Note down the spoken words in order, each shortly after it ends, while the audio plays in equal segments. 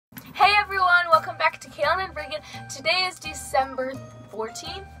to Kaylin and Reagan. Today is December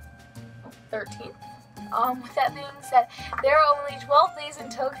 14th, 13th. With that being said, there are only 12 days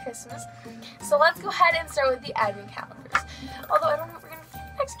until Christmas. So let's go ahead and start with the advent calendars. Although I don't know what we're going to do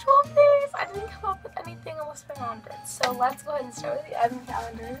the next 12 days. I didn't come up with anything unless my mom did. So let's go ahead and start with the advent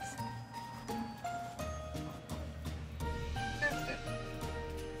calendars.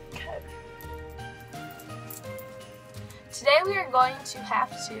 Okay. Today we are going to have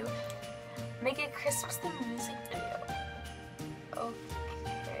to make a Christmas themed music video.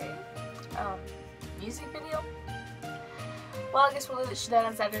 Okay. Music video? Well, I guess we'll do that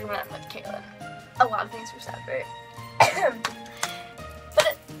on Saturday when I'm with Kaylin. A lot of things for Saturday.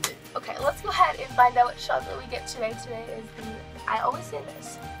 Okay, let's go ahead and find out what shots that we get today. Today is the, I always say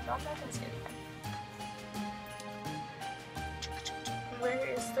this, no, I'm not going to say it again. Where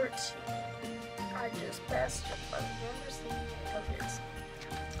is 13? I just passed it, but I've never seen it.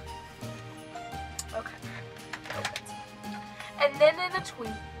 Okay. And then in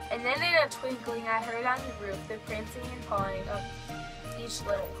a twinkling, I heard on the roof the prancing and pawing of each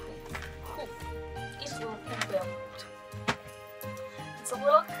little hoof. Each little hoof. It's a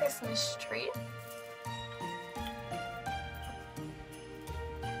little Christmas tree.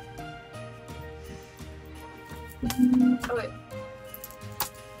 Okay.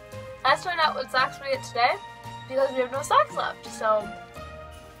 Let's find out what socks we get today, because we have no socks left, so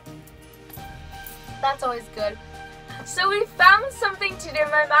that's always good. So we found something to do.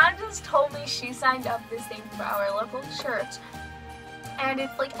 My mom just told me she signed up this thing for our local church. And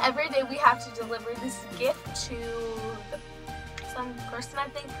it's like every day we have to deliver this gift to some person, I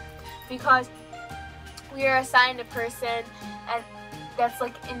think, because we are assigned a person and that's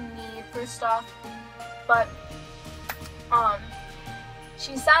like in need for stuff. But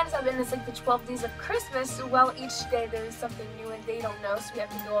she signed us up, and it's like the 12 days of Christmas. So, well, each day there is something new and they don't know, so we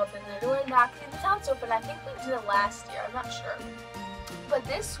have to go up in the door and knock, and the town's open. I think we did it last year, I'm not sure. But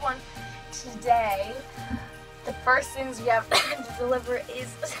this one today, the first things we have to deliver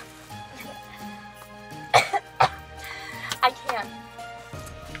is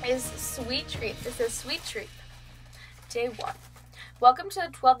is Sweet Treat. It says Sweet Treat. Day 1. Welcome to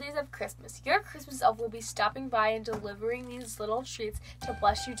the 12 days of Christmas. Your Christmas elf will be stopping by and delivering these little treats to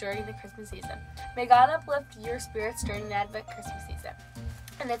bless you during the Christmas season. May God uplift your spirits during the Advent Christmas season.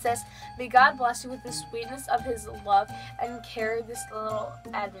 And it says, may God bless you with the sweetness of His love and care this little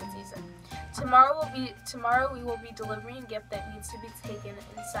Advent season. Tomorrow we will be delivering a gift that needs to be taken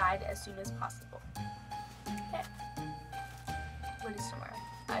inside as soon as possible. Okay. What is tomorrow?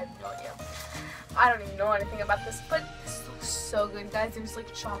 I have no idea. I don't even know anything about this, but this looks so good, guys. There's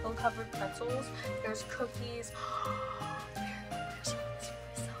like chocolate covered pretzels. There's cookies.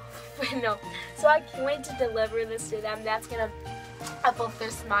 But no. So I can't wait to deliver this to them. That's gonna uplift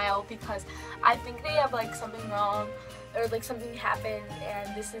their smile, because I think they have like something wrong or like something happened,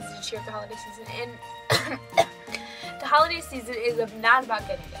 and this is to cheer up the holiday season. And the holiday season is not about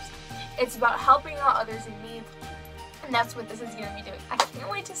getting gifts. It's about helping out others in need. And that's what this is going to be doing. I can't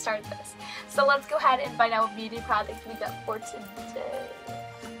wait to start this. So let's go ahead and find out what beauty product we got for today.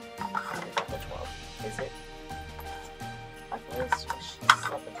 The 12. Is it? I feel it's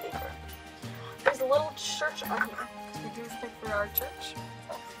still the paper. There's a little church on here. We do this thing for our church.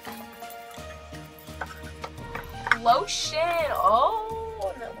 Lotion.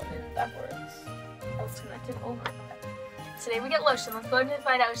 Oh, that one in backwards. That was connected over. Today we get lotion. Let's go ahead and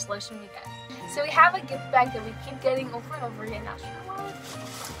find out which lotion we get. So we have a gift bag that we keep getting over and over again. Not sure why.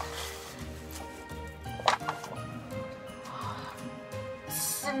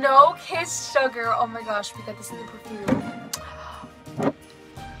 Snow Kissed Sugar. Oh my gosh, we got this in the perfume.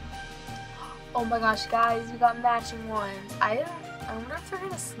 Oh my gosh, guys, we got matching ones. I wonder if they're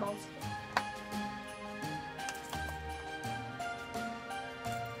gonna smell today.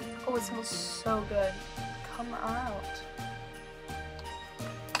 Oh, it smells so good. Come out.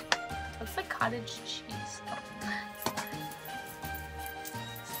 Looks like cottage cheese.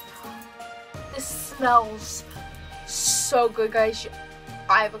 This smells so good, guys.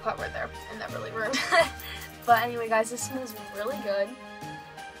 I have a cut right there, and that really ruined. But anyway, guys, this smells really good.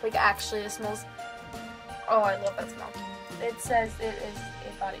 Like, actually, it smells. Oh, I love that smell. It says it is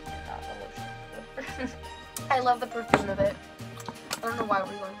a body care, not a lotion. I love the perfume of it. I don't know why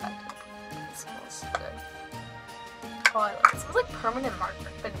we're going back to it. It smells good. Oh, I love it. It smells like permanent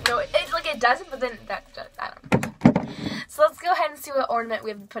marker, but no, it doesn't. But then that does. I don't know. So let's go ahead and see what ornament we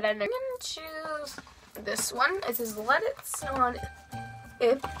have to put in there. I'm gonna choose this one. It says "Let It Snow on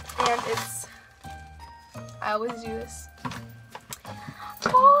It," and it's. I always do this.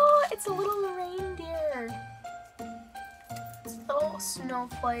 Oh, it's a little reindeer. It's a little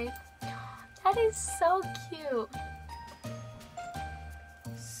snowflake. That is so cute.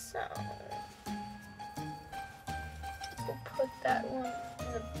 So we'll put that one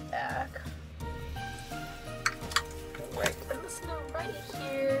in the back. Right, put this note right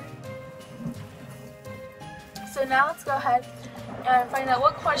here. So now let's go ahead and find out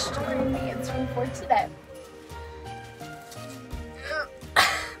what question we're going to be answering for today.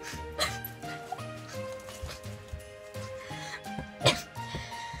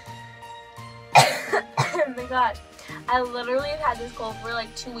 Oh my god, I literally have had this cold for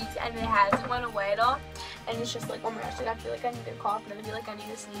like 2 weeks and it hasn't went away at all. And it's just like, oh my gosh, like I feel like I need to cough and then I feel like I need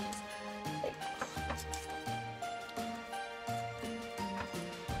to sneeze. Like,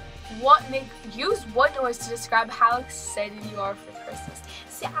 use what noise to describe how excited you are for Christmas.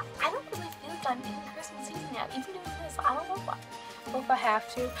 See, I don't really feel like I'm in Christmas season yet, even doing this. I don't know why. Well, if I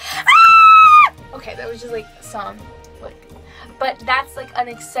have to. Ah! Okay, that was just like some, like, but that's like an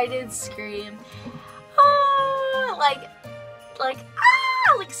excited scream. Ah, like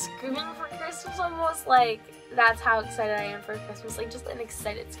screaming for Christmas almost. Like, that's how excited I am for Christmas. Like, just an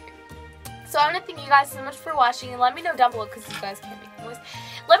excited scream. So I want to thank you guys so much for watching, and let me know down below, because you guys can't make noise.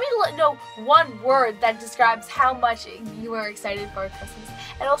 Let me know one word that describes how much you are excited for Christmas.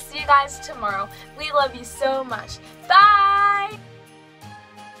 And I'll see you guys tomorrow. We love you so much. Bye!